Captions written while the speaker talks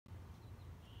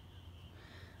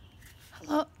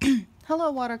Hello,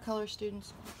 hello watercolor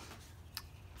students.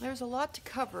 There's a lot to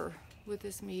cover with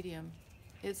this medium.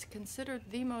 It's considered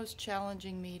the most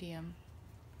challenging medium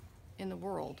in the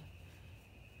world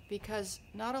because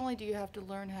not only do you have to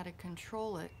learn how to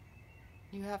control it,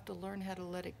 you have to learn how to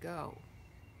let it go.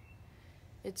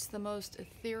 It's the most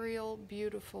ethereal,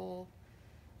 beautiful,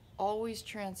 always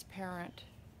transparent,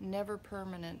 never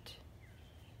permanent,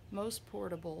 most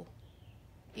portable,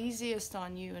 easiest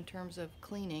on you in terms of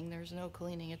cleaning. There's no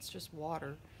cleaning, it's just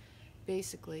water,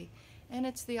 basically. And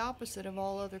it's the opposite of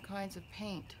all other kinds of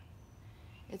paint.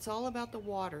 It's all about the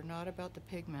water, not about the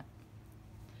pigment.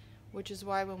 Which is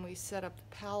why when we set up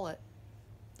the palette,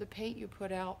 the paint you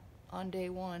put out on day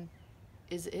one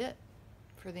is it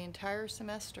for the entire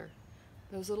semester.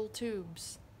 Those little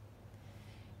tubes.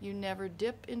 You never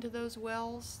dip into those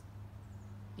wells.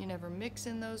 You never mix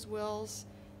in those wells.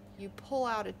 You pull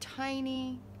out a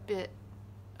tiny bit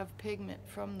of pigment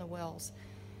from the wells.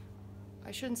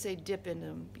 I shouldn't say dip into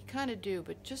them. You kind of do,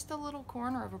 but just a little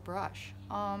corner of a brush.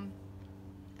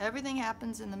 Everything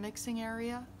happens in the mixing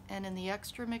area and in the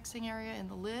extra mixing area in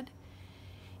the lid.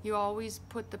 You always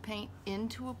put the paint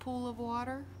into a pool of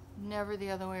water, never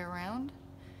the other way around.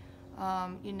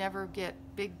 You never get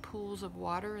big pools of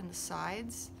water in the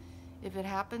sides. If it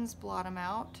happens, blot them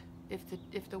out.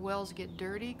 If the wells get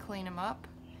dirty, clean them up.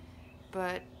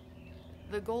 But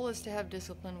the goal is to have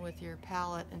discipline with your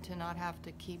palette and to not have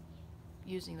to keep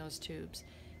using those tubes.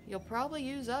 You'll probably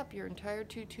use up your entire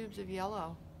 2 tubes of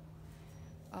yellow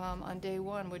on day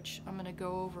one, which I'm going to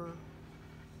go over,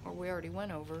 or we already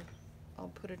went over. I'll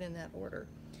put it in that order.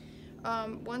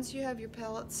 Once you have your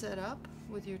palette set up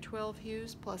with your 12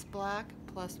 hues plus black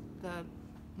plus the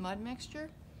mud mixture,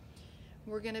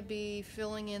 we're going to be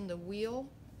filling in the wheel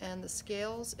and the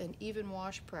scales and even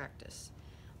wash practice.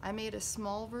 I made a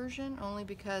small version only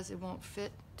because it won't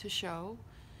fit to show.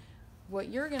 What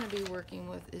you're going to be working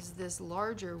with is this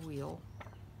larger wheel,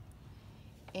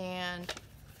 and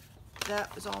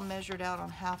that was all measured out on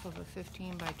half of a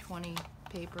 15 by 20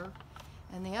 paper,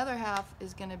 and the other half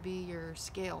is going to be your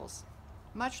scales,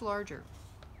 much larger,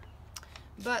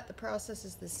 but the process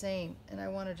is the same, and I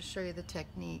wanted to show you the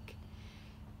technique.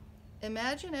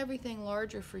 Imagine everything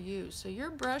larger for you, so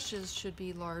your brushes should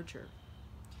be larger.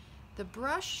 The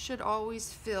brush should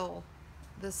always fill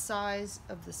the size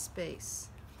of the space.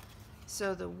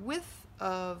 So the width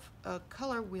of a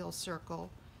color wheel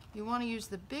circle, you want to use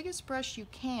the biggest brush you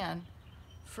can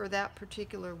for that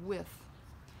particular width.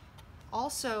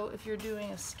 Also, if you're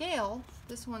doing a scale,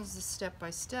 this one's the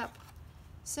step-by-step.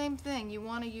 Same thing, you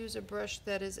want to use a brush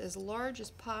that is as large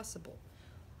as possible.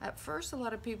 At first, a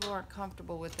lot of people aren't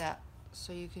comfortable with that,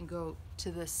 so you can go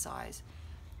to this size.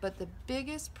 But the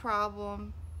biggest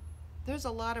problem, there's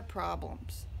a lot of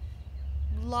problems,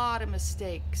 a lot of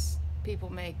mistakes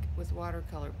people make with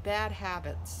watercolor, bad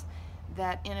habits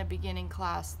that in a beginning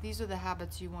class, these are the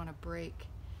habits you want to break.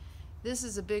 This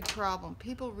is a big problem.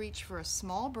 People reach for a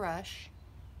small brush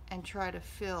and try to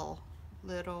fill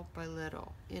little by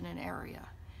little in an area.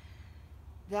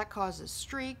 That causes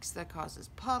streaks, that causes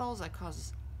puddles, that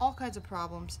causes all kinds of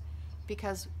problems,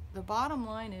 because the bottom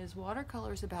line is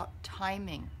watercolor is about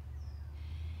timing.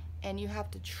 And you have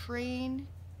to train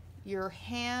your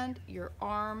hand, your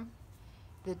arm,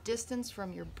 the distance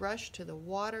from your brush to the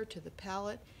water to the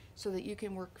palette so that you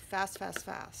can work fast, fast,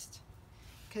 fast.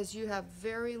 Because you have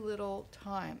very little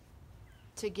time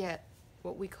to get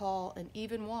what we call an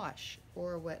even wash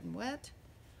or a wet and wet.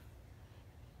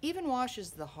 Even wash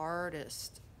is the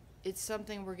hardest. It's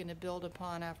something we're going to build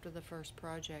upon after the first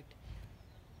project.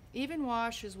 Even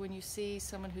wash is when you see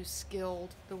someone who's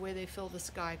skilled, the way they fill the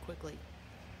sky quickly,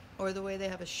 or the way they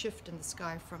have a shift in the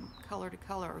sky from color to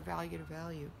color or value to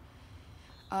value.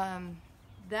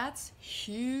 That's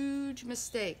huge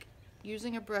mistake.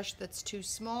 Using a brush that's too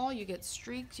small, you get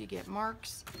streaks, you get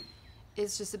marks.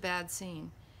 It's just a bad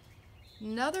scene.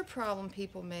 Another problem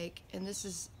people make, and this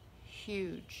is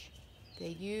huge, they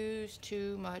use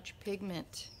too much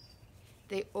pigment.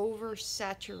 They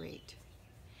oversaturate.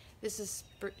 This is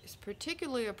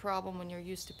particularly a problem when you're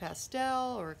used to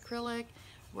pastel or acrylic,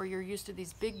 where you're used to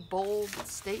these big bold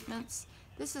statements.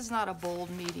 This is not a bold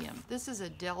medium. This is a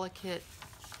delicate,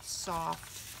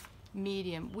 soft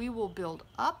medium. We will build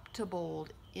up to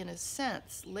bold in a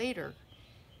sense later,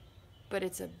 but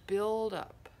it's a build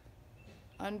up,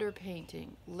 underpainting,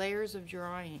 layers of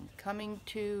drawing, coming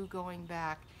to, going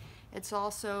back. It's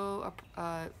also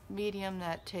a medium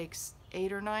that takes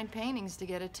 8 or 9 paintings to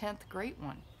get a 10th great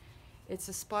one. It's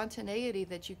a spontaneity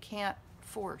that you can't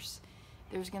force.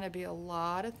 There's going to be a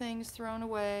lot of things thrown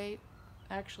away.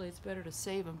 Actually, it's better to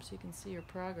save them so you can see your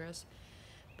progress.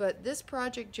 But this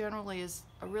project generally is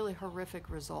a really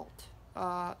horrific result.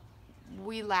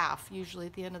 We laugh usually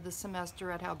at the end of the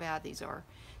semester at how bad these are.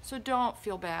 So don't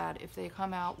feel bad if they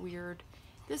come out weird.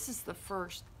 This is the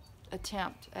first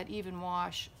attempt at even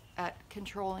wash, at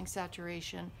controlling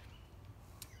saturation.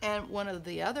 And one of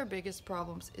the other biggest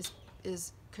problems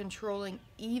is controlling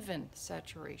even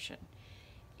saturation.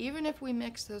 Even if we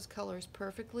mix those colors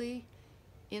perfectly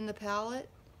in the palette,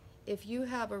 if you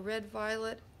have a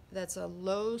red-violet that's a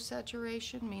low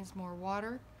saturation, means more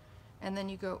water, and then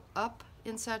you go up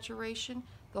in saturation,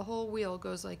 the whole wheel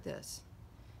goes like this.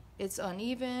 It's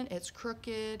uneven, it's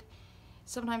crooked.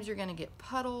 Sometimes you're going to get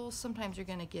puddles, sometimes you're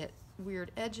going to get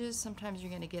weird edges, sometimes you're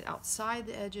going to get outside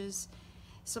the edges,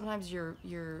 sometimes your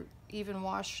even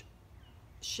wash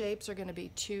shapes are going to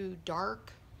be too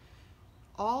dark.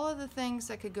 All of the things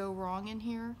that could go wrong in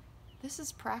here, this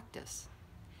is practice.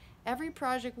 Every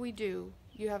project we do,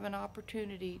 you have an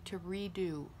opportunity to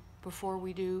redo before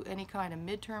we do any kind of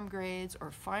midterm grades or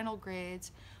final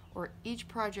grades or each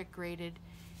project graded.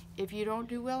 If you don't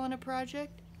do well in a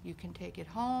project, you can take it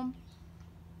home,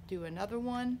 do another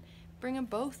one, bring them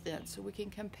both in so we can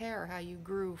compare how you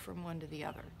grew from one to the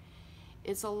other.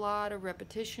 It's a lot of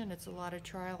repetition, it's a lot of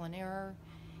trial and error,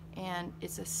 and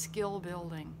it's a skill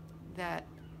building that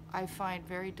I find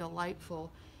very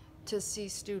delightful to see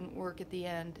student work at the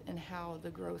end and how the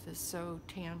growth is so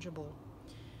tangible.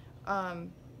 I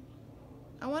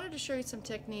wanted to show you some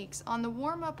techniques. On the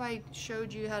warm-up, I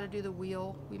showed you how to do the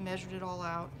wheel. We measured it all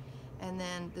out. And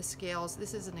then the scales.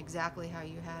 This isn't exactly how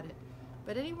you had it.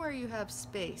 But anywhere you have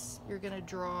space, you're going to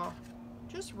draw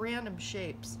just random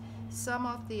shapes. Some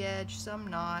off the edge, some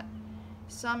not.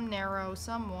 Some narrow,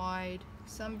 some wide,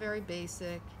 some very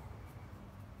basic.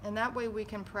 And that way we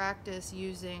can practice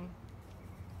using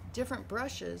different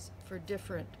brushes for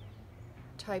different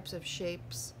types of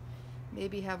shapes.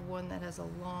 Maybe have one that has a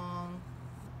long,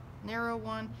 narrow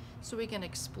one, so we can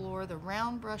explore the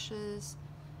round brushes.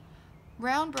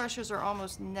 Round brushes are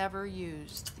almost never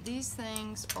used. These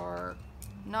things are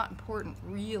not important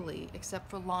really, except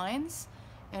for lines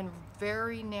and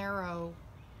very narrow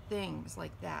things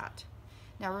like that.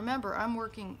 Now remember, I'm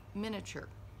working miniature,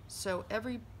 so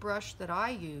every brush that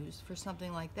I use for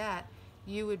something like that,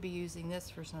 you would be using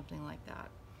this for something like that.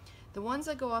 The ones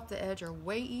that go off the edge are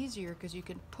way easier because you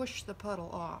can push the puddle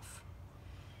off.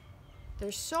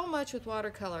 There's so much with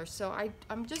watercolor, so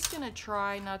I'm just going to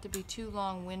try not to be too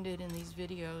long-winded in these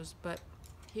videos, but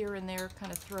here and there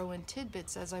kind of throw in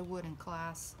tidbits as I would in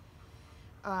class.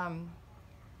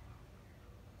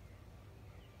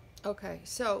 Okay,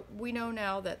 so we know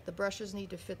now that the brushes need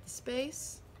to fit the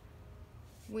space.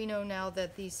 We know now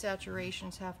that these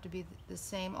saturations have to be the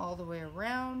same all the way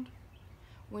around.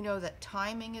 We know that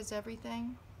timing is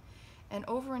everything. And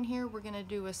over in here, we're going to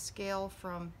do a scale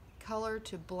from color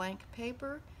to blank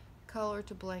paper, color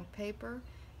to blank paper,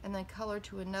 and then color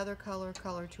to another color,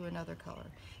 color to another color.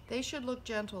 They should look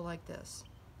gentle like this.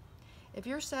 If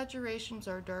your saturations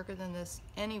are darker than this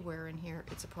anywhere in here,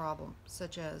 it's a problem,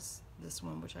 such as this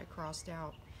one, which I crossed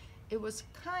out. It was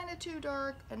kind of too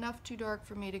dark, enough too dark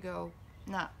for me to go,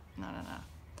 nah.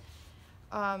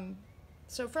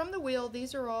 So from the wheel,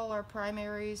 these are all our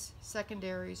primaries,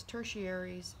 secondaries,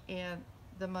 tertiaries, and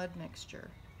the mud mixture.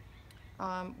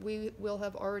 We will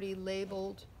have already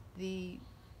labeled the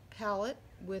palette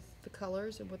with the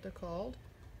colors and what they're called,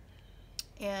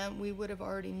 and we would have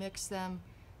already mixed them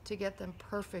to get them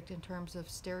perfect in terms of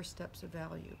stair steps of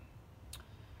value.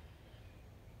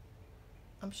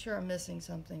 I'm sure I'm missing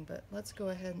something, but let's go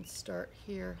ahead and start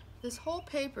here. This whole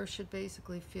paper should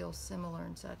basically feel similar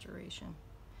in saturation.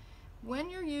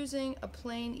 When you're using a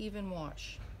plain even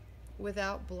wash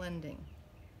without blending,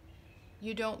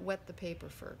 you don't wet the paper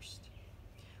first.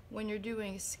 When you're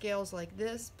doing scales like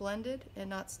this, blended and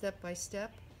not step by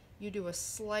step, you do a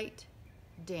slight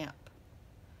damp.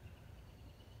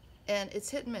 And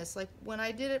it's hit and miss. Like when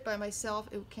I did it by myself,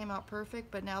 it came out perfect,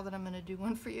 but now that I'm going to do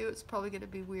one for you, it's probably going to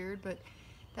be weird, but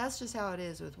that's just how it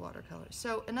is with watercolors.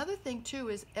 So another thing too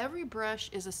is every brush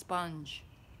is a sponge.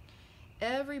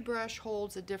 Every brush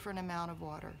holds a different amount of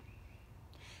water.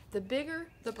 The bigger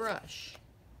the brush,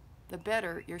 the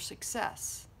better your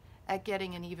success at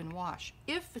getting an even wash,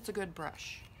 if it's a good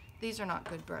brush. These are not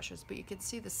good brushes, but you can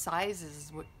see the sizes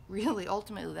is what really,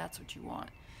 ultimately, that's what you want.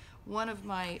 One of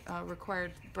my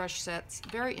required brush sets,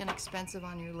 very inexpensive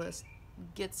on your list,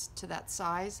 gets to that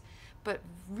size, but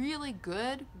really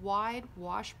good wide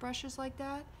wash brushes like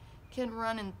that can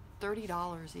run in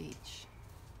 $30 each.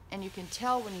 And you can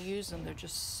tell when you use them, they're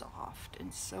just soft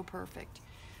and so perfect.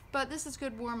 But this is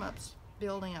good warm-ups,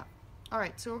 building up. All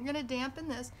right, so we're gonna dampen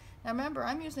this. Now remember,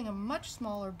 I'm using a much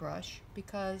smaller brush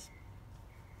because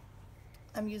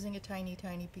I'm using a tiny,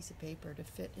 tiny piece of paper to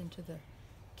fit into the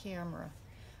camera.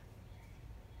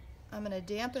 I'm going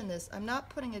to dampen this. I'm not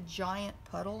putting a giant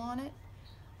puddle on it.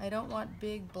 I don't want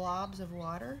big blobs of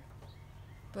water,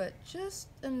 but just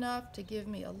enough to give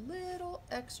me a little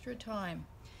extra time.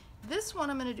 This one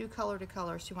I'm going to do color to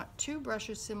color, so you want two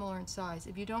brushes similar in size.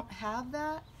 If you don't have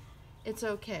that, it's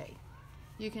okay.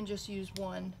 You can just use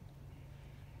one.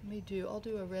 I'll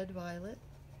do a red violet.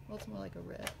 Well, it's more like a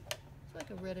red. It's like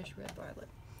a reddish red violet.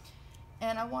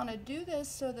 And I want to do this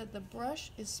so that the brush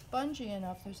is spongy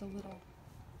enough. There's a little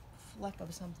fleck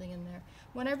of something in there.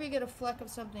 Whenever you get a fleck of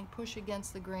something, push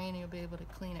against the grain and you'll be able to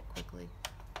clean it quickly.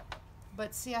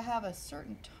 But see, I have a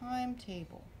certain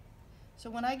timetable. So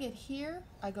when I get here,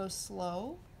 I go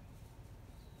slow.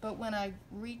 But when I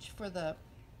reach for the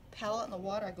palette and the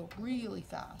water, I go really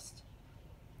fast.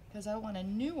 Because I want to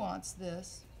nuance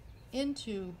this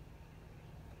into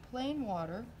plain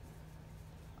water.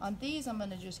 On these, I'm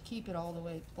going to just keep it all the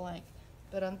way blank.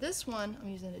 But on this one, I'm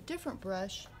using a different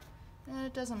brush, and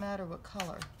it doesn't matter what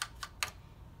color.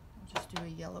 I'll just do a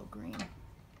yellow-green.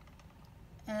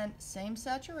 And same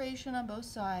saturation on both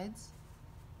sides.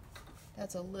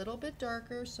 That's a little bit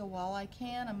darker, so while I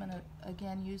can, I'm going to,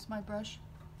 again, use my brush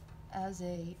as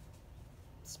a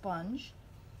sponge.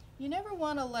 You never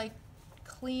want to, like,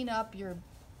 clean up your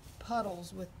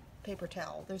puddles with paper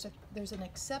towel. There's an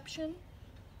exception.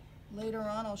 Later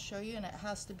on I'll show you, and it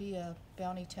has to be a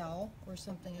Bounty towel or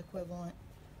something equivalent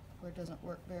where it doesn't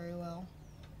work very well.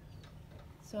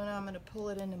 So now I'm going to pull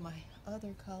it into my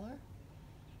other color,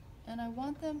 and I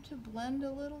want them to blend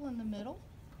a little in the middle.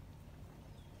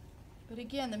 But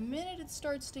again, the minute it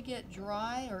starts to get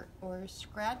dry or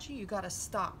scratchy, you got to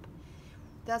stop.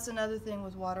 That's another thing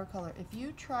with watercolor. If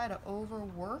you try to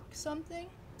overwork something,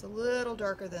 it's a little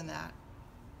darker than that.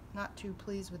 Not too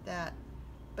pleased with that,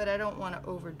 but I don't want to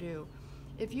overdo.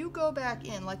 If you go back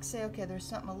in, like say, okay, there's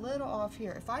something a little off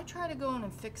here. If I try to go in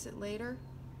and fix it later,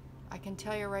 I can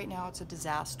tell you right now it's a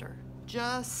disaster.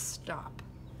 Just stop.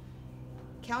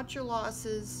 Count your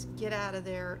losses, get out of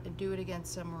there, and do it again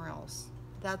somewhere else.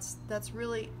 That's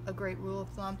really a great rule of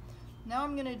thumb. Now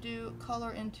I'm going to do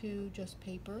color into just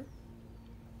paper.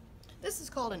 This is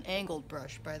called an angled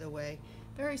brush, by the way.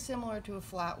 Very similar to a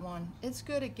flat one. It's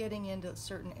good at getting into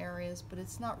certain areas, but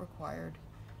it's not required.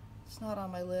 It's not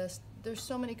on my list. There's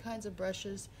so many kinds of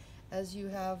brushes. As you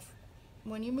have,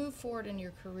 when you move forward in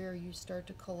your career, you start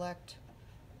to collect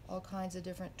all kinds of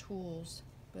different tools.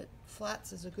 But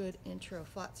flats is a good intro,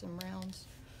 flats and rounds.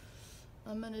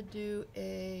 I'm going to do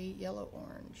a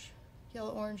yellow-orange.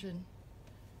 Yellow-orange and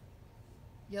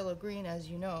yellow-green, as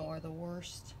you know, are the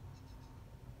worst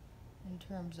in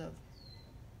terms of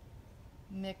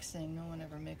mixing. No one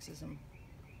ever mixes them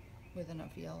with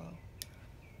enough yellow.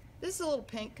 This is a little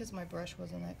pink because my brush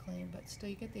wasn't that clean, but still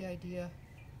you get the idea.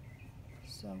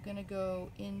 So I'm going to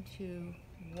go into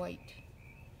white.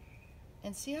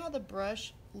 And see how the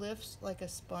brush lifts like a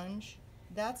sponge?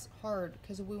 That's hard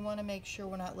because we want to make sure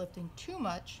we're not lifting too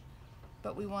much,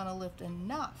 but we want to lift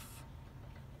enough.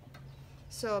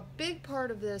 So a big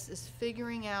part of this is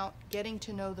figuring out, getting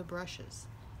to know the brushes.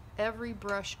 Every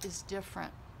brush is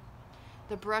different.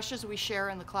 The brushes we share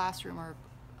in the classroom are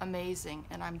amazing,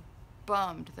 and I'm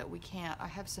bummed that we can't. I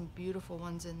have some beautiful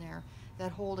ones in there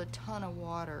that hold a ton of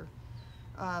water.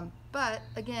 But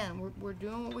again, we're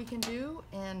doing what we can do,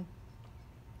 and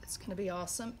it's going to be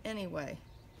awesome anyway.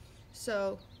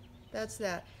 So that's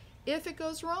that. If it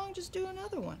goes wrong, just do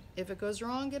another one. If it goes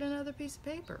wrong, get another piece of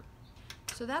paper.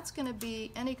 So that's going to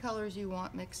be any colors you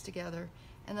want mixed together.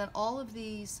 And then all of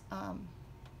these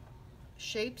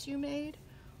shapes you made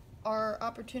are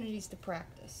opportunities to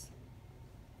practice.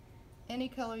 Any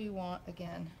color you want,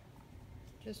 again.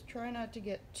 Just try not to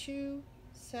get too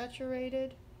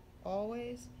saturated,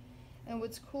 always. And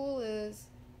what's cool is,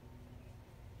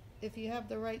 if you have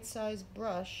the right size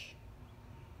brush,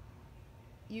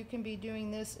 you can be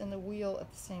doing this and the wheel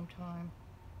at the same time.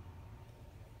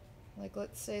 Like,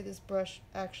 let's say this brush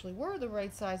actually were the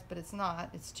right size, but it's not.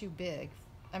 It's too big.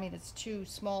 I mean, it's too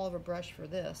small of a brush for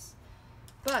this.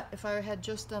 But if I had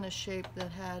just done a shape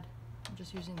that had, I'm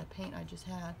just using the paint I just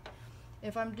had.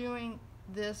 If I'm doing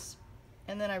this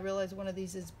and then I realize one of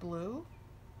these is blue,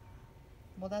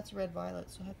 well, that's red violet,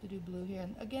 so I have to do blue here.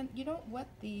 And again, you don't wet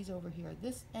these over here.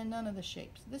 This and none of the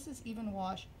shapes. This is even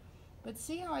wash. But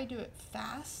see how I do it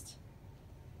fast?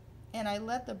 And I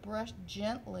let the brush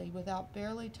gently, without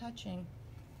barely touching,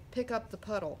 pick up the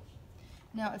puddle.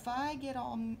 Now, if I get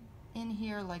all in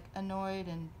here like annoyed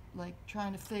and like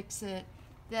trying to fix it,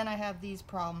 then I have these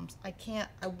problems. I can't,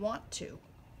 I want to.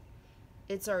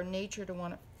 It's our nature to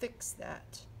want to fix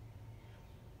that.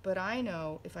 but I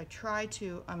know if I try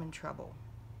to, I'm in trouble.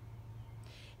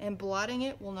 And blotting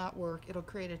it will not work. It'll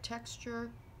create a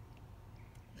texture.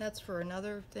 That's for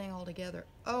another thing altogether.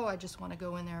 Oh, I just want to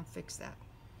go in there and fix that.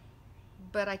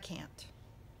 But I can't.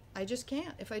 I just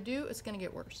can't. If I do, it's going to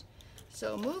get worse.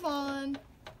 So move on.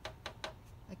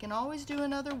 I can always do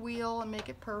another wheel and make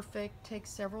it perfect. Take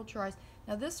several tries.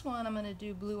 Now this one I'm going to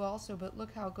do blue also, but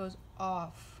look how it goes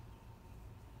off.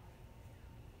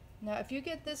 Now if you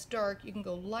get this dark, you can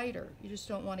go lighter. You just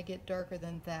don't want to get darker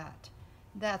than that.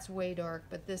 That's way dark,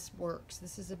 but this works.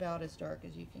 This is about as dark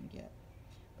as you can get.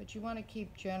 But you want to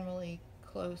keep generally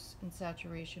close in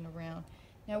saturation around.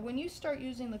 Now when you start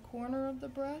using the corner of the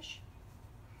brush,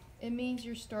 it means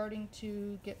you're starting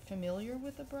to get familiar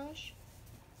with the brush.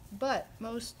 But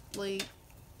mostly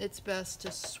it's best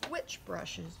to switch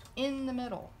brushes in the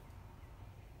middle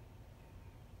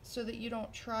so that you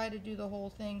don't try to do the whole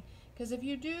thing. Because if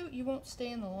you do, you won't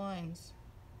stay in the lines.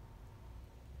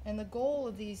 And the goal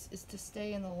of these is to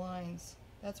stay in the lines.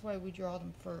 That's why we draw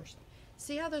them first.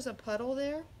 See how there's a puddle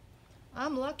there?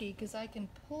 I'm lucky because I can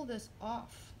pull this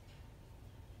off.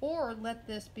 Or let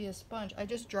this be a sponge. I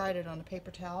just dried it on a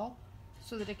paper towel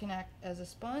so that it can act as a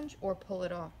sponge, or pull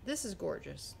it off. This is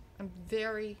gorgeous. I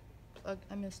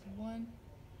missed one.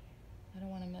 I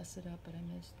don't want to mess it up, but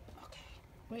I missed. Okay,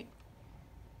 wait.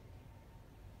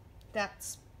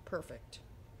 That's perfect.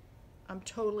 I'm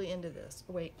totally into this.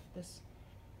 Wait, this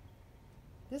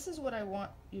is what I want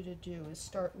you to do, is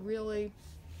start really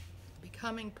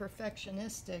becoming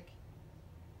perfectionistic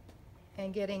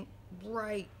and getting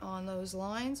right on those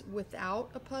lines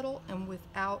without a puddle and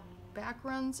without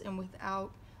backgrounds and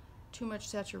without too much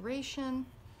saturation.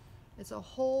 It's a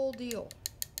whole deal.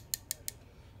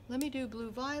 Let me do blue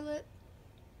violet.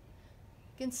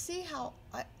 You can see how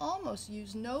I almost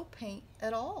use no paint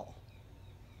at all.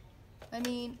 I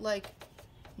mean, like,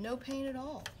 no paint at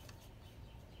all.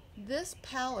 This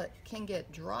palette can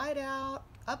get dried out,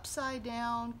 upside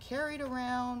down, carried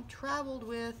around, traveled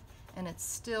with, and it's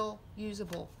still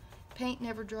usable. Paint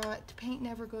never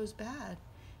goes bad.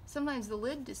 Sometimes the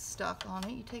lid is stuck on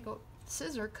it. You take a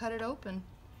scissor, cut it open.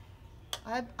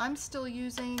 I'm still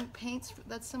using paints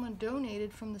that someone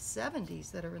donated from the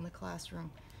 70s that are in the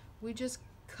classroom. We just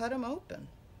cut them open.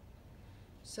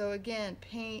 So again,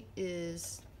 paint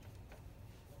is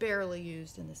barely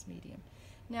used in this medium.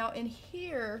 Now in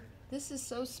here, this is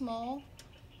so small.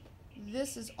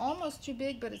 This is almost too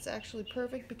big, but it's actually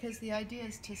perfect because the idea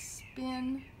is to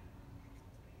spin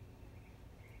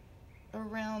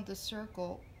around the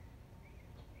circle.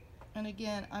 And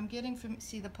again, I'm getting from,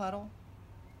 see the puddle?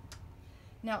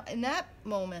 Now in that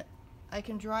moment, I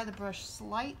can dry the brush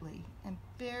slightly and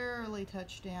barely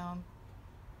touch down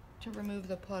to remove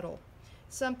the puddle.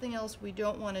 Something else we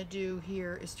don't want to do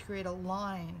here is to create a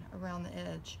line around the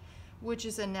edge, which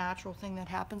is a natural thing that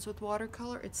happens with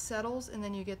watercolor. It settles and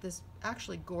then you get this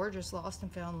actually gorgeous lost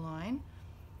and found line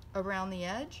around the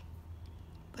edge.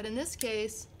 But in this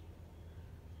case,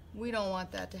 we don't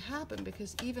want that to happen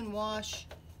because even wash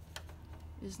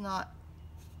is not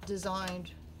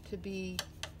designed to be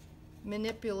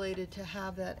manipulated to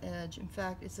have that edge. In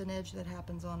fact, it's an edge that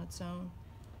happens on its own.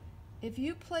 If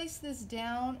you place this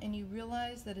down and you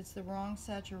realize that it's the wrong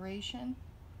saturation,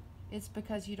 it's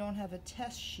because you don't have a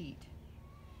test sheet.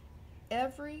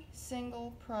 Every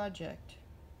single project,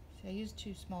 see, I used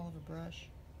too small of a brush.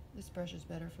 This brush is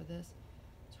better for this.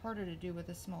 It's harder to do with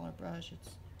a smaller brush.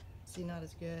 It's, see, not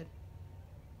as good.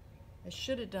 I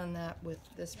should have done that with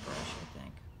this brush, I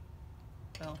think.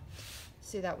 Well,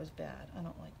 see, that was bad. I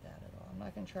don't like that at all. I'm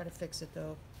not going to try to fix it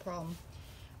though. Problem.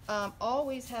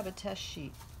 Always have a test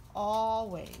sheet.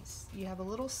 Always. You have a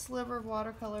little sliver of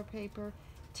watercolor paper.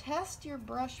 Test your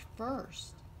brush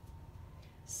first.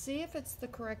 See if it's the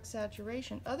correct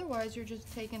saturation. Otherwise, you're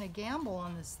just taking a gamble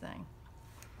on this thing.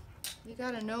 You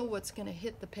got to know what's going to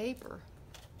hit the paper.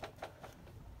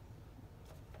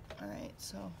 All right,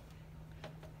 so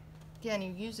again,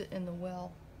 you use it in the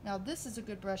well. Now this is a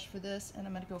good brush for this, and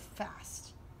I'm going to go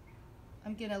fast.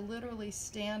 I'm going to literally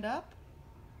stand up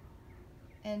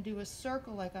and do a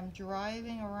circle like I'm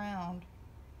driving around,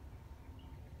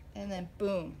 and then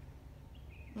boom.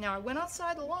 Now I went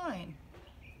outside the line,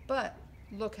 but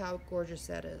look how gorgeous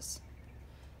that is.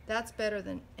 That's better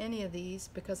than any of these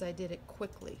because I did it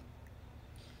quickly.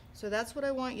 So that's what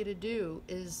I want you to do,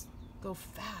 is go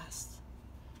fast.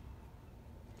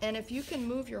 And if you can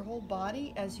move your whole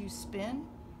body as you spin,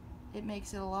 it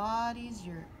makes it a lot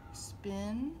easier.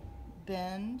 Spin,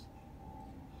 bend,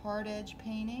 hard edge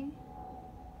painting,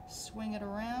 swing it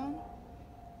around,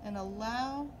 and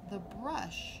allow the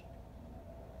brush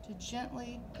to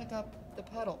gently pick up the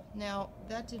puddle. Now,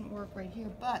 that didn't work right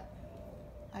here, but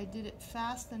I did it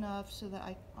fast enough so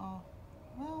that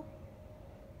well,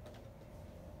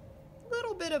 a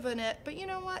little bit of a net, but you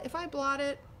know what? If I blot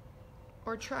it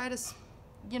or try to,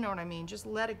 you know what I mean, just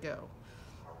let it go.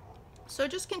 So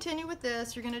just continue with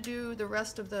this. You're going to do the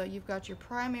rest of you've got your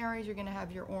primaries, you're going to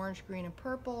have your orange, green, and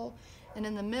purple, and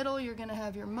in the middle you're going to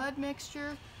have your mud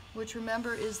mixture, which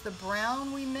remember is the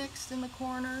brown we mixed in the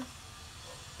corner.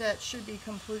 That should be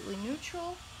completely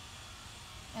neutral,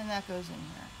 and that goes in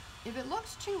here. If it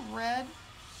looks too red,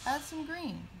 add some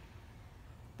green.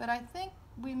 But I think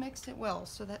we mixed it well,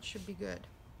 so that should be good.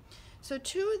 So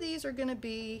 2 of these are going to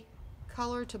be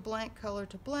color to blank, color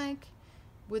to blank.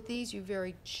 With these, you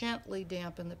very gently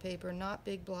dampen the paper, not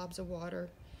big blobs of water.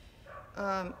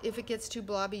 If it gets too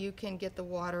blobby, you can get the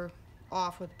water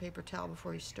off with a paper towel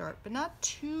before you start, but not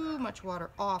too much water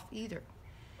off either.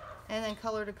 And then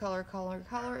color to color, color to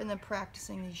color, and then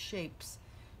practicing these shapes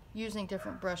using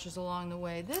different brushes along the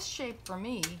way. This shape for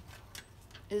me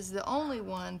is the only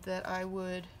one that I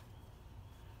would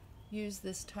use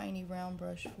this tiny round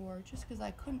brush for, just because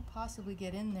I couldn't possibly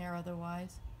get in there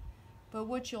otherwise. But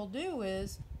what you'll do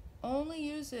is only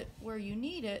use it where you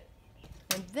need it,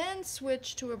 and then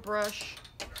switch to a brush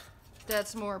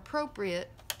that's more appropriate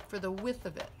for the width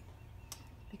of it,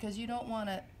 because you don't want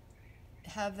to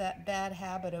have that bad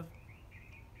habit of,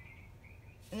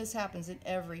 and this happens in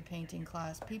every painting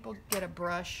class, people get a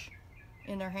brush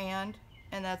in their hand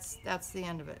and that's the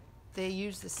end of it. They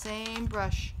use the same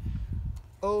brush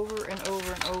over and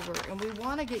over and over, and we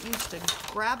want to get used to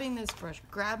grabbing this brush,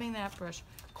 grabbing that brush,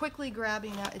 quickly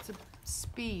grabbing that. It's a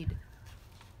speed.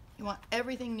 You want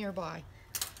everything nearby.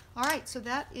 All right, so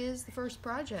that is the first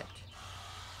project.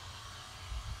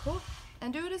 Cool.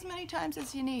 And do it as many times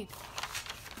as you need.